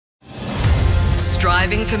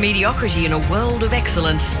Striving for mediocrity in a world of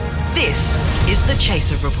excellence. This is the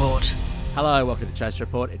Chaser Report. Hello, welcome to the Chaser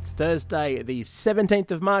Report. It's Thursday, the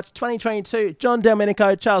 17th of March, 2022. John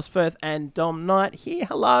Delmenico, Charles Firth and Dom Knight here.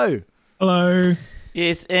 Hello. Hello.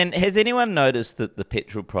 Yes, and has anyone noticed that the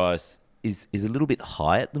petrol price is a little bit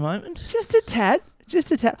high at the moment? Just a tad. Yeah.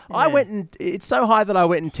 It's so high that I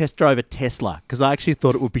went and test drove a Tesla because I actually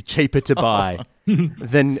thought it would be cheaper to buy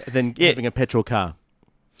than having a petrol car.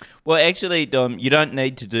 Well, actually, Dom, you don't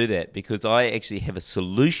need to do that because I actually have a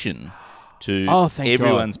solution to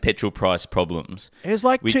everyone's petrol price problems. It was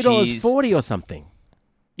like $2.40 or something.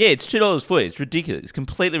 Yeah, it's $2.40. It's ridiculous. It's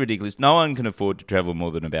completely ridiculous. No one can afford to travel more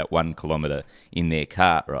than about 1 kilometre in their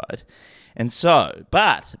car, right? And so,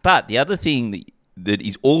 but the other thing that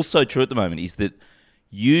is also true at the moment is that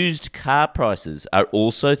used car prices are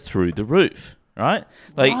also through the roof, right?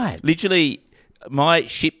 Literally, my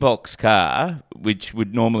shitbox car, which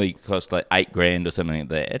would normally cost like $8,000 or something like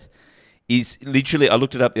that, is literally, I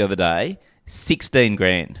looked it up the other day,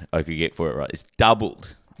 $16,000 I could get for it, right? It's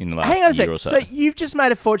doubled in the last year or so. So you've just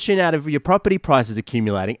made a fortune out of your property prices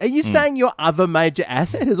accumulating. Are you saying your other major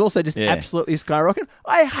asset has also just absolutely skyrocketed?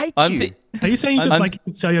 I hate you. Are you saying you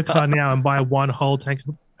could sell your car now and buy one whole tank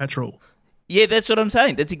of petrol? Yeah, that's what I'm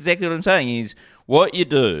saying. That's exactly what I'm saying is what you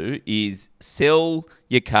do is sell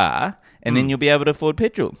your car and then you'll be able to afford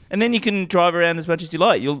petrol. And then you can drive around as much as you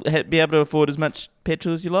like. You'll be able to afford as much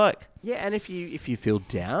petrol as you like. Yeah, and if you feel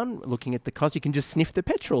down looking at the cost, you can just sniff the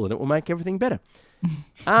petrol and it will make everything better.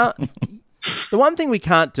 The one thing we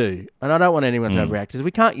can't do, and I don't want anyone to overreact, is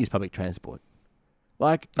we can't use public transport.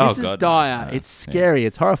 Like, this is dire. No. It's scary.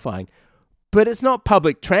 It's horrifying. But it's not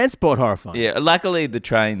public transport horrifying. Yeah, luckily the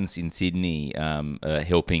trains in Sydney are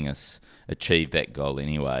helping us achieve that goal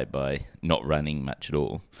anyway by not running much at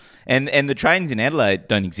all. And the trains in Adelaide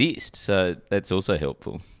don't exist, so that's also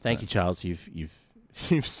helpful. Thank you, Charles.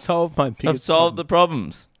 You've solved my biggest I've solved the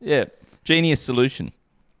problems. Yeah, genius solution.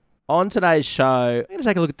 On today's show, we're going to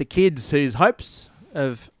take a look at the kids whose hopes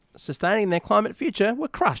of sustaining their climate future were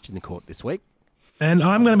crushed in the court this week. And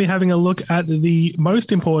I'm going to be having a look at the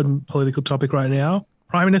most important political topic right now,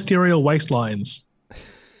 prime ministerial waistlines.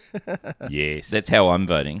 Yes. That's how I'm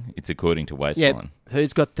voting. It's according to waistline. Yeah,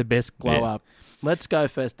 who's got the best glow up? Let's go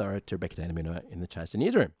first, though, to Rebecca Dana in the Chaser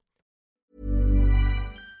newsroom.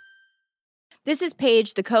 This is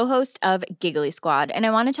Paige, the co-host of Giggly Squad, and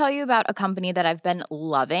I want to tell you about a company that I've been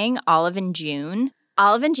loving, Olive & June.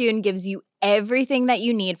 Olive & June gives you everything that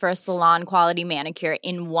you need for a salon-quality manicure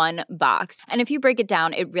in one box. And if you break it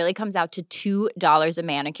down, it really comes out to $2 a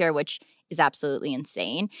manicure, which is absolutely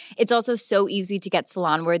insane. It's also so easy to get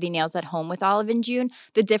salon-worthy nails at home with Olive & June.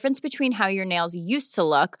 The difference between how your nails used to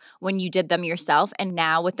look when you did them yourself and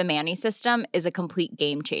now with the Mani system is a complete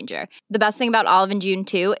game changer. The best thing about Olive & June,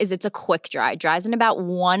 too, is it's a quick dry. Dries in about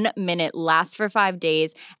 1 minute, lasts for 5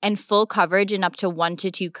 days, and full coverage in up to 1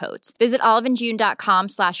 to 2 coats. Visit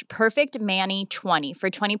oliveandjune.com/perfectmani20 for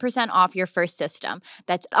 20% off your first system.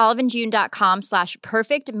 That's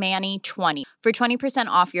oliveandjune.com/perfectmani20 for 20%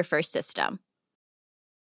 off your first system.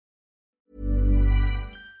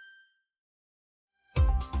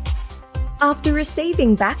 After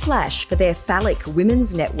receiving backlash for their phallic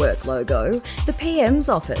Women's Network logo, the PM's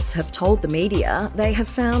office have told the media they have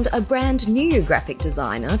found a brand new graphic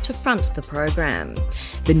designer to front the program.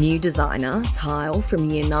 The new designer, Kyle from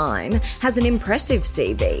Year 9, has an impressive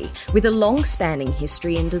CV with a long-spanning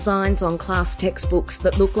history in designs on class textbooks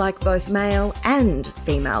that look like both male and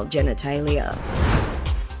female genitalia.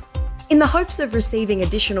 In the hopes of receiving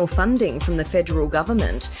additional funding from the federal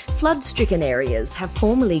government, flood-stricken areas have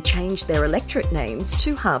formally changed their electorate names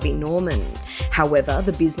to Harvey Norman. However,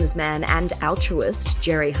 the businessman and altruist,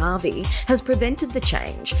 Jerry Harvey, has prevented the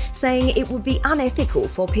change, saying it would be unethical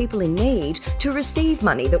for people in need to receive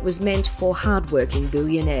money that was meant for hard-working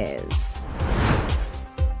billionaires.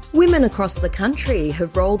 Women across the country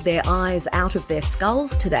have rolled their eyes out of their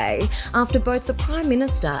skulls today after both the Prime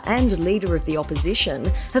Minister and Leader of the Opposition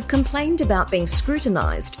have complained about being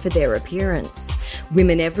scrutinised for their appearance.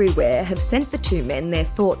 Women everywhere have sent the two men their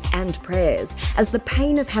thoughts and prayers, as the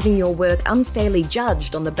pain of having your work unfairly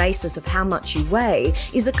judged on the basis of how much you weigh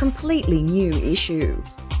is a completely new issue.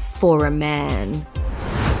 For a man.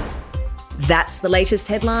 That's the latest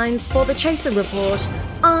headlines for the Chaser Report.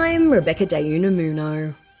 I'm Rebecca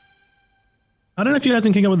Deunamuno. I don't know if you guys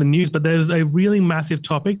can keep up with the news, but there's a really massive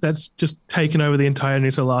topic that's just taken over the entire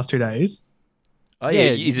news for the last 2 days. Oh,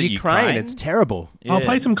 yeah. Is it Ukraine? It's terrible. Yeah. I'll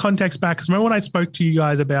play some context back, because remember when I spoke to you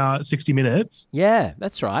guys about 60 Minutes? Yeah,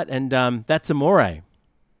 that's right. And that's Amore.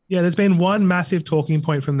 Yeah, there's been one massive talking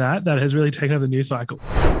point from that has really taken over the news cycle.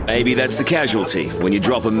 Maybe that's the casualty when you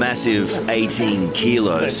drop a massive 18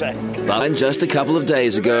 kilos. But just a couple of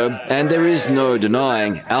days ago, and there is no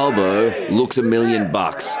denying, Albo looks $1 million.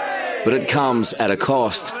 But it comes at a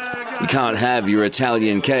cost. You can't have your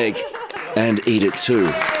Italian cake and eat it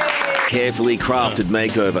too. Carefully crafted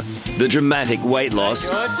makeover, the dramatic weight loss,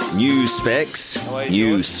 new specs,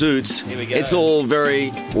 new suits. It's all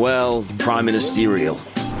very, well, prime ministerial.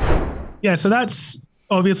 Yeah, so that's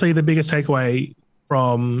obviously the biggest takeaway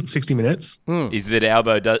from 60 Minutes. Is that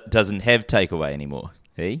Albo doesn't have takeaway anymore.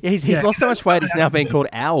 Yeah, he's lost so much weight, he's now being called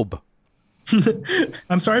Alb.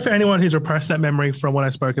 I'm sorry for anyone who's repressed that memory from what I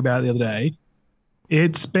spoke about the other day.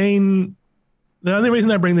 It's been... The only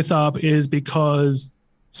reason I bring this up is because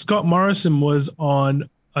Scott Morrison was on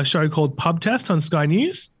a show called Pub Test on Sky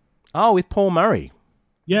News. Oh, with Paul Murray.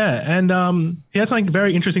 Yeah, and he has something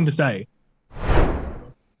very interesting to say.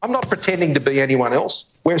 I'm not pretending to be anyone else.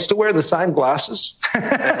 We're still wearing the same glasses.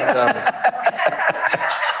 And,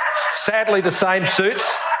 sadly, the same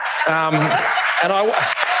suits. And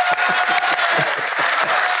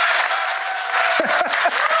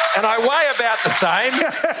I weigh about the same,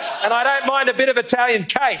 and I don't mind a bit of Italian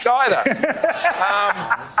cake either.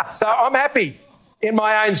 So I'm happy in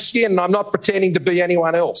my own skin. I'm not pretending to be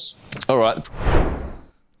anyone else. All right.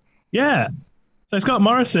 Yeah. So Scott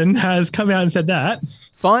Morrison has come out and said that.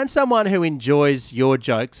 Find someone who enjoys your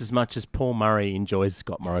jokes as much as Paul Murray enjoys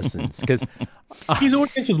Scott Morrison's, because his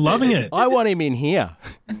audience was loving it. I want him in here.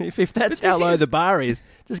 If that's how low the bar is,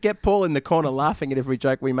 just get Paul in the corner laughing at every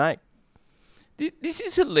joke we make. This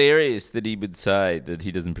is hilarious that he would say that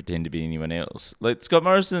he doesn't pretend to be anyone else. Like, Scott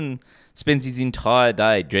Morrison spends his entire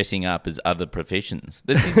day dressing up as other professions.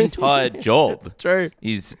 That's his entire job. That's true.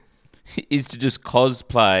 Is to just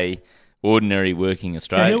cosplay ordinary working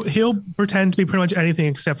Australians. Yeah, he'll pretend to be pretty much anything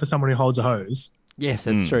except for someone who holds a hose. Yes,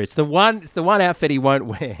 that's true. It's the one outfit he won't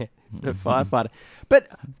wear. It's the firefighter. But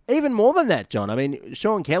even more than that, John, I mean,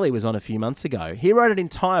 Sean Kelly was on a few months ago. He wrote an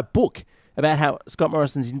entire book about how Scott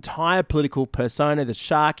Morrison's entire political persona, the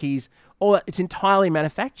Sharkies, all that, it's entirely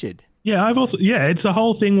manufactured. Yeah, it's a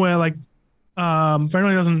whole thing where, like, for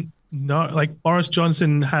anyone who doesn't know, like, Boris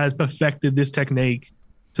Johnson has perfected this technique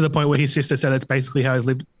to the point where his sister said it's basically how he's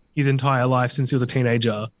lived his entire life since he was a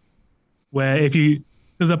teenager. Where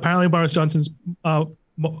because apparently Boris Johnson's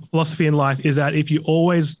philosophy in life is that if you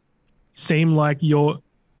always seem like you're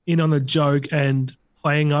in on the joke and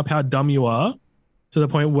playing up how dumb you are, to the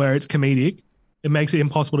point where it's comedic, it makes it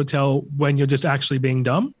impossible to tell when you're just actually being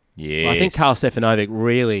dumb. Yes. Well, I think Karl Stefanovic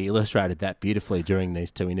really illustrated that beautifully during these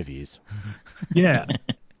two interviews. Yeah.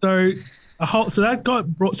 So that got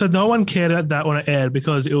brought. So no one cared about that when it aired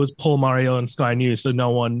because it was Paul Murray on Sky News. So no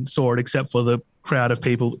one saw it except for the crowd of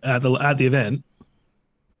people at the event.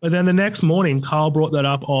 But then the next morning, Karl brought that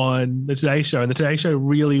up on the Today Show, and the Today Show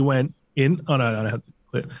really went in. Oh no, I don't have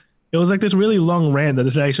the clip. It was like this really long rant that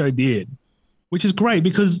the Today Show did, which is great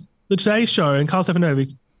because the Today Show and Karl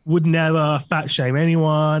Stefanovic would never fat shame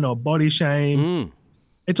anyone or body shame.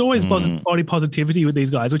 It's always body positivity with these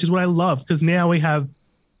guys, which is what I love because now we have,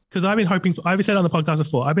 because I've said on the podcast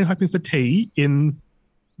before, I've been hoping for tea in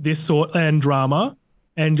this sort and drama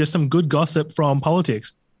and just some good gossip from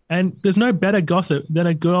politics. And there's no better gossip than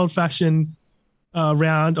a good old fashioned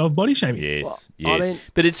round of body shaming. Yes,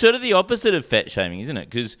 but it's sort of the opposite of fat shaming, isn't it?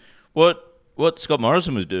 Because what Scott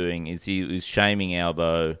Morrison was doing is he was shaming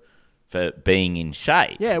Albo for being in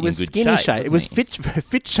shape. Yeah, it was skinny shape. It was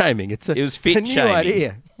fit shaming. It was fit a new shaming.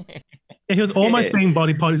 idea. He was almost being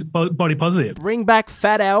body positive. Bring back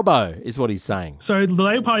fat Albo is what he's saying. So the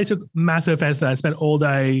Labour Party took massive offence to that. Spent all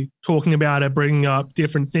day talking about it, bringing up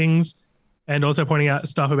different things, and also pointing out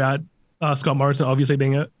stuff about Scott Morrison obviously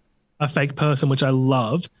being a fake person, which I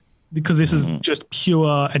love because this is just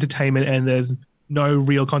pure entertainment and there's no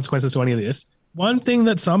real consequences to any of this. One thing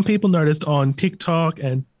that some people noticed on TikTok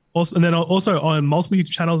and also on multiple YouTube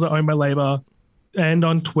channels that are owned by Labor and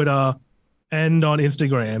on Twitter and on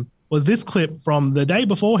Instagram was this clip from the day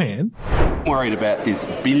beforehand. Worried about this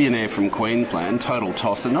billionaire from Queensland, total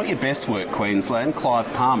tosser, not your best work Queensland,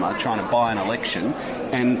 Clive Palmer trying to buy an election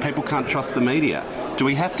and people can't trust the media. Do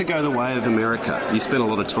we have to go the way of America? You spend a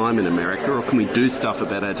lot of time in America, or can we do stuff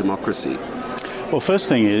about our democracy? Well, first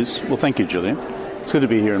thing is, thank you, Julian. It's good to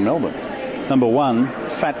be here in Melbourne. Number one,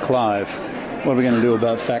 Fat Clive. What are we going to do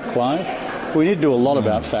about Fat Clive? We need to do a lot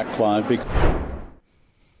about Fat Clive.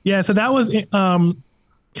 Yeah, so that was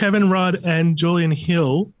Kevin Rudd and Julian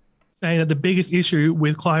Hill saying that the biggest issue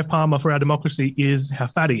with Clive Palmer for our democracy is how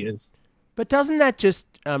fat he is. But doesn't that just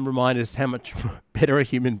remind us how much better a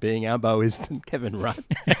human being Albo is than Kevin Rudd?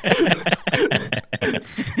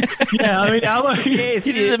 Yeah, I mean, Albo. Yes,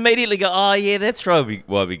 you just immediately go, oh, yeah, that's why we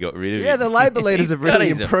got rid of him. Yeah, the Labor leaders have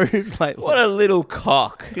really improved lately. What a little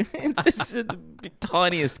cock. Just the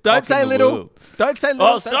tiniest Don't cock say in the little. world. Don't say little.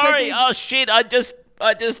 Oh, Don't say sorry. big. Oh, shit. I just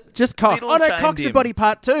cock. Oh, no, shamed cock's a him. body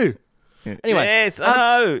part too. Anyway. Yes, I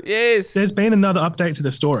know. Yes. There's been another update to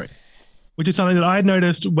the story, which is something that I had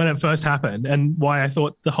noticed when it first happened and why I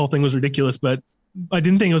thought the whole thing was ridiculous, but I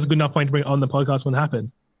didn't think it was a good enough point to bring it on the podcast when it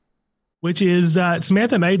happened, which is that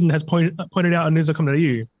Samantha Maiden has pointed out on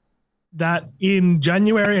news.com.au that in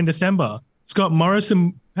January and December, Scott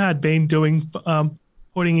Morrison had been doing,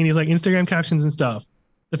 putting in his like Instagram captions and stuff,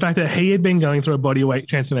 the fact that he had been going through a body weight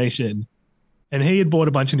transformation and he had bought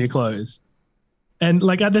a bunch of new clothes. And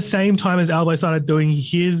like at the same time as Albo started doing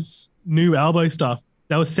his new Albo stuff,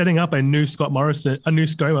 they were setting up a new Scott Morrison, a new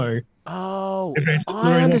ScoMo. Oh,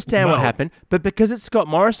 I understand what happened. But because it's Scott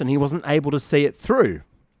Morrison, he wasn't able to see it through.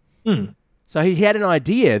 So he had an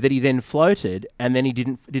idea that he then floated and then he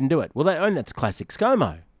didn't do it. Well, that's classic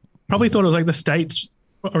ScoMo. Probably thought it was like the state's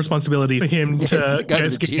responsibility for him to go to go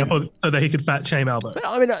the skipping gym. up so that he could fat shame Albo.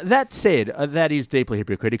 Well, I mean, that said, that is deeply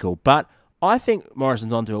hypocritical. But I think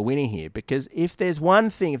Morrison's onto a winner here because if there's one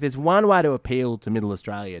way to appeal to Middle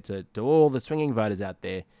Australia, to all the swinging voters out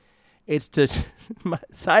there, it's to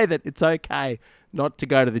say that it's okay not to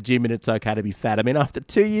go to the gym and it's okay to be fat. I mean, after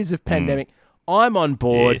 2 years of pandemic, I'm on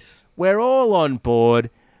board. Yes. We're all on board.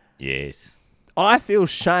 Yes. I feel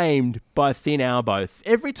shamed by Thin Albo.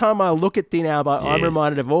 Every time I look at Thin Albo, I'm Yes.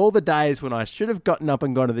 reminded of all the days when I should have gotten up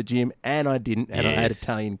and gone to the gym and I didn't, and I had Yes.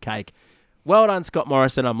 Italian cake. Well done, Scott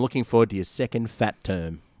Morrison. I'm looking forward to your second fat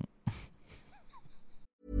term.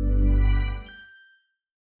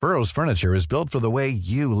 Burrow's furniture is built for the way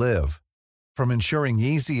you live. From ensuring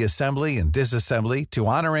easy assembly and disassembly to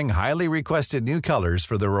honoring highly requested new colors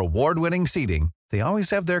for their award-winning seating, they always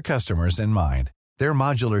have their customers in mind. Their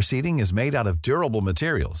modular seating is made out of durable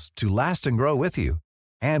materials to last and grow with you.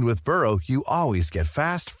 And with Burrow, you always get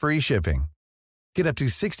fast, free shipping. Get up to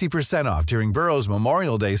 60% off during Burrow's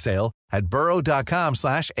Memorial Day sale at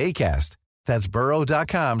burrow.com/ACAST. That's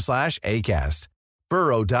burrow.com/ACAST.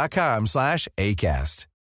 burrow.com/ACAST.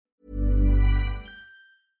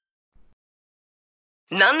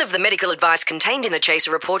 None of the medical advice contained in the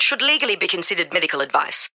Chaser Report should legally be considered medical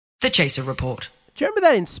advice. The Chaser Report. Do you remember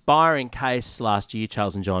that inspiring case last year,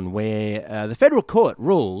 Charles and John, where the federal court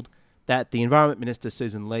ruled that the Environment Minister,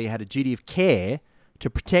 Susan Lee, had a duty of care to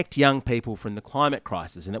protect young people from the climate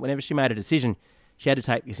crisis, and that whenever she made a decision, she had to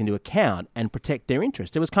take this into account and protect their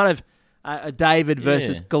interest. It was kind of a David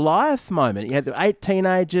versus Goliath moment. You had the 8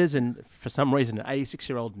 teenagers and, for some reason, an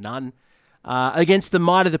 86-year-old nun against the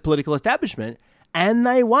might of the political establishment, and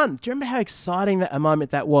they won. Do you remember how exciting a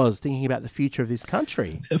moment that was, thinking about the future of this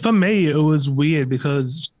country? For me, it was weird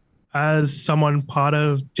because as someone part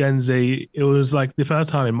of Gen Z, it was like the first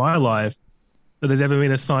time in my life that there's ever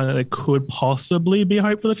been a sign that there could possibly be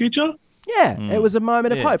hope for the future. Yeah, it was a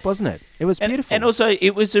moment of hope, wasn't it? It was beautiful. And also,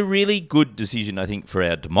 it was a really good decision, I think, for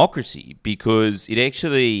our democracy because it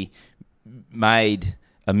actually made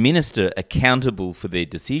a minister accountable for their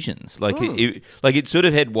decisions. Like, it sort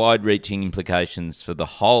of had wide-reaching implications for the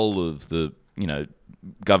whole of the,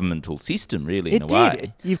 governmental system, really, in a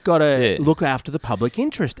way. You've got to look after the public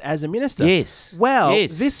interest as a minister. Yes. Well,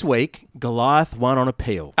 Yes. this week, Goliath won on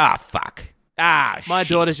appeal. Ah, fuck. My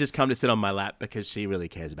daughter's just come to sit on my lap because she really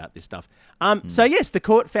cares about this stuff. So, yes, the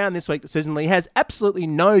court found this week that Susan Lee has absolutely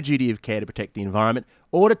no duty of care to protect the environment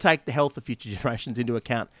or to take the health of future generations into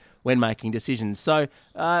account when making decisions. So,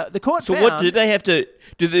 the court So found... what did they have to...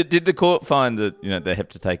 Did the court find that, they have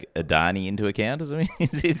to take Adani into account or something?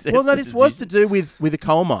 Well, no, this was to do with a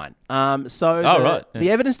coal mine. The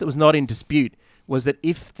evidence that was not in dispute was that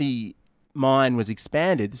if the mine was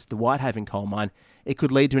expanded, this is the Whitehaven coal mine, it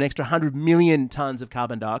could lead to an extra 100 million tonnes of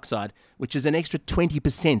carbon dioxide, which is an extra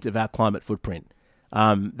 20% of our climate footprint.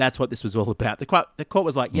 That's what this was all about. The court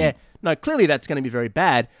was like, clearly that's going to be very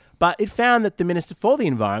bad, but it found that the Minister for the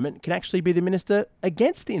Environment can actually be the Minister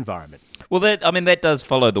against the environment. Well, that does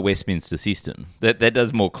follow the Westminster system. That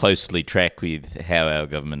does more closely track with how our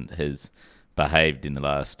government has behaved in the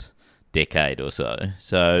last decade or so.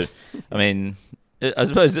 So, I mean, I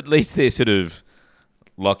suppose at least they're sort of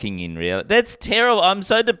locking in reality. That's terrible. I'm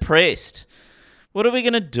so depressed. What are we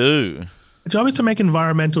going to do? The job is to make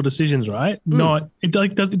environmental decisions, right? It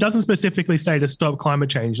doesn't specifically say to stop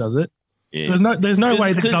climate change, does it? Yeah. There's no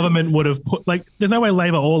way the government would have put there's no way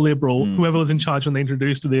Labor or Liberal, whoever was in charge when they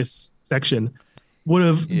introduced this section, would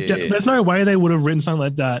have. There's no way they would have written something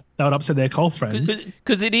like that would upset their coal friend.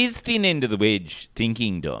 Because it is thin end of the wedge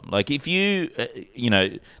thinking, Don. Like if you,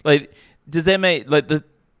 does that mean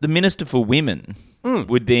the Minister for Women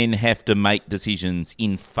would then have to make decisions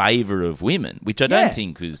in favour of women, which I don't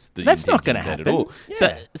think was the That's not intention going to of that happen. at all. Yeah.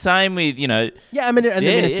 So, same with, Yeah, I mean, and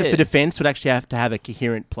the Minister for Defence would actually have to have a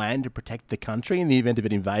coherent plan to protect the country in the event of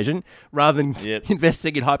an invasion, rather than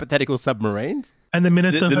investing in hypothetical submarines. And the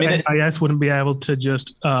Minister for NIS wouldn't be able to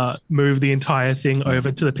just move the entire thing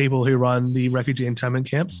over to the people who run the refugee internment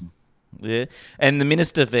camps. Yeah, and the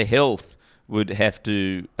Minister for Health would have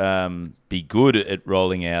to be good at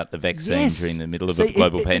rolling out a vaccine during the middle of a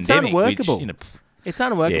global pandemic. It's unworkable. Which, it's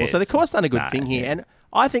unworkable. So the Court's done a good thing here. And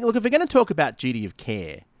I think, look, if we're going to talk about duty of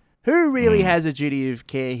care, who really has a duty of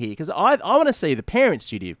care here? Because I want to see the parents'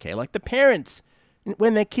 duty of care. Like the parents,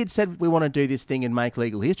 when their kids said, we want to do this thing and make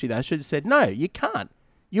legal history, they should have said, no, you can't.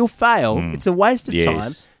 You'll fail. It's a waste of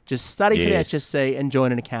time. Just study for the HSC and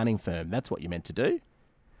join an accounting firm. That's what you're meant to do.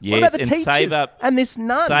 Yes, what about the and teachers? save up. And this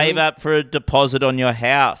nun. Save up for a deposit on your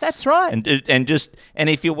house. That's right. And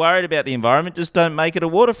if you're worried about the environment, just don't make it a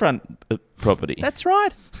waterfront property. That's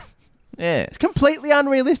right. Yeah. It's completely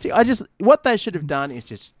unrealistic. What they should have done is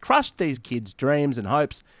just crushed these kids' dreams and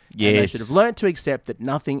hopes. Yes. And they should have learnt to accept that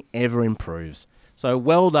nothing ever improves. So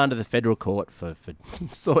well done to the federal court for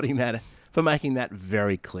sorting that, for making that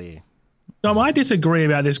very clear. I disagree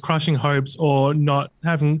about this crushing hopes or not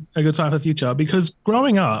having a good time for the future, because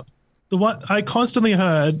growing up, I constantly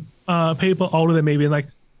heard people older than me being like,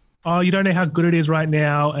 oh, you don't know how good it is right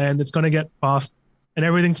now and it's going to get fast and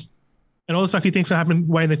all the stuff you think's going to happen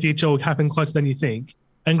way in the future will happen closer than you think.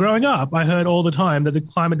 And growing up, I heard all the time that the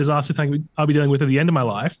climate disaster thing I'll be dealing with at the end of my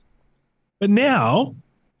life. But now,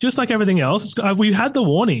 just like everything else, we've had the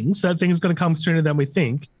warnings that things are going to come sooner than we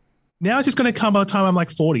think. Now it's just going to come by the time I'm like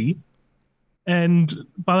 40. And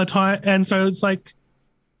so it's like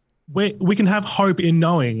we can have hope in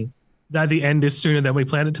knowing that the end is sooner than we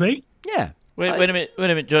plan it to be. Yeah. Wait a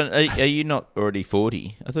minute, John. Are you not already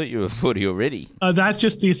 40? I thought you were 40 already. That's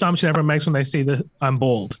just the assumption everyone makes when they see that I'm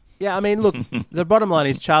bald. Yeah, I mean, look, the bottom line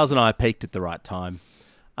is Charles and I peaked at the right time.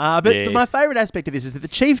 But my favourite aspect of this is that the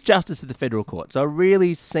Chief Justice of the Federal Court, so a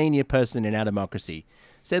really senior person in our democracy,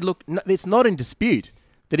 said, look, it's not in dispute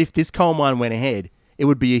that if this coal mine went ahead, it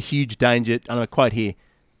would be a huge danger, and I quote here,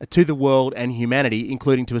 to the world and humanity,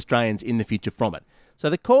 including to Australians in the future from it. So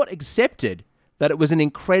the court accepted that it was an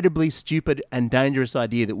incredibly stupid and dangerous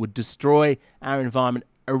idea that would destroy our environment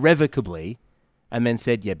irrevocably, and then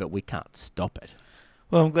said, yeah, but we can't stop it.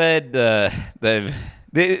 Well, I'm glad they're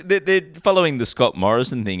following the Scott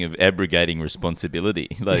Morrison thing of abrogating responsibility.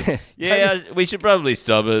 Like, we should probably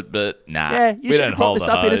stop it, but nah, yeah, you we should don't have brought hold this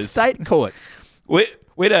up in a state court.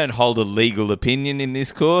 We don't hold a legal opinion in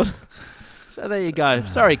this court. So there you go.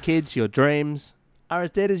 Sorry, kids, your dreams are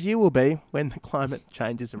as dead as you will be when the climate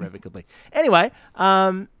changes irrevocably. Anyway,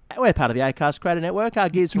 we're part of the Acast Creator Network, our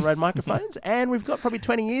Gears from Rode microphones, and we've got probably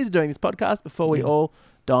 20 years doing this podcast before we all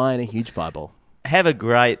die in a huge fireball. Have a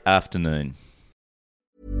great afternoon.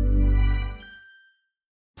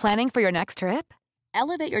 Planning for your next trip?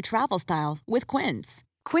 Elevate your travel style with Quince.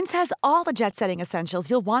 Quince has all the jet-setting essentials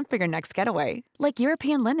you'll want for your next getaway, like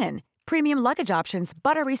European linen, premium luggage options,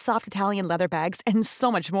 buttery soft Italian leather bags, and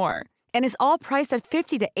so much more. And is all priced at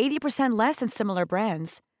 50 to 80% less than similar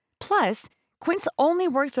brands. Plus, Quince only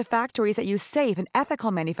works with factories that use safe and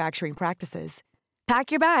ethical manufacturing practices.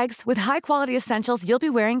 Pack your bags with high-quality essentials you'll be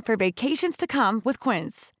wearing for vacations to come with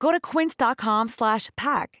Quince. Go to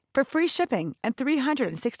quince.com/pack for free shipping and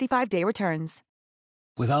 365-day returns.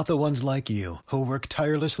 Without the ones like you, who work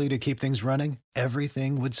tirelessly to keep things running,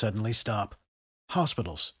 everything would suddenly stop.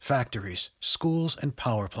 Hospitals, factories, schools, and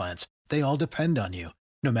power plants, they all depend on you.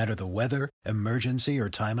 No matter the weather, emergency, or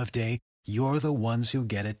time of day, you're the ones who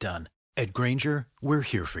get it done. At Grainger, we're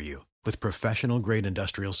here for you with professional-grade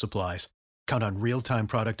industrial supplies. Count on real-time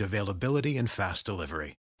product availability and fast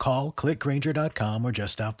delivery. Call, click Grainger.com, or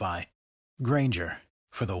just stop by. Grainger,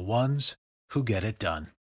 for the ones who get it done.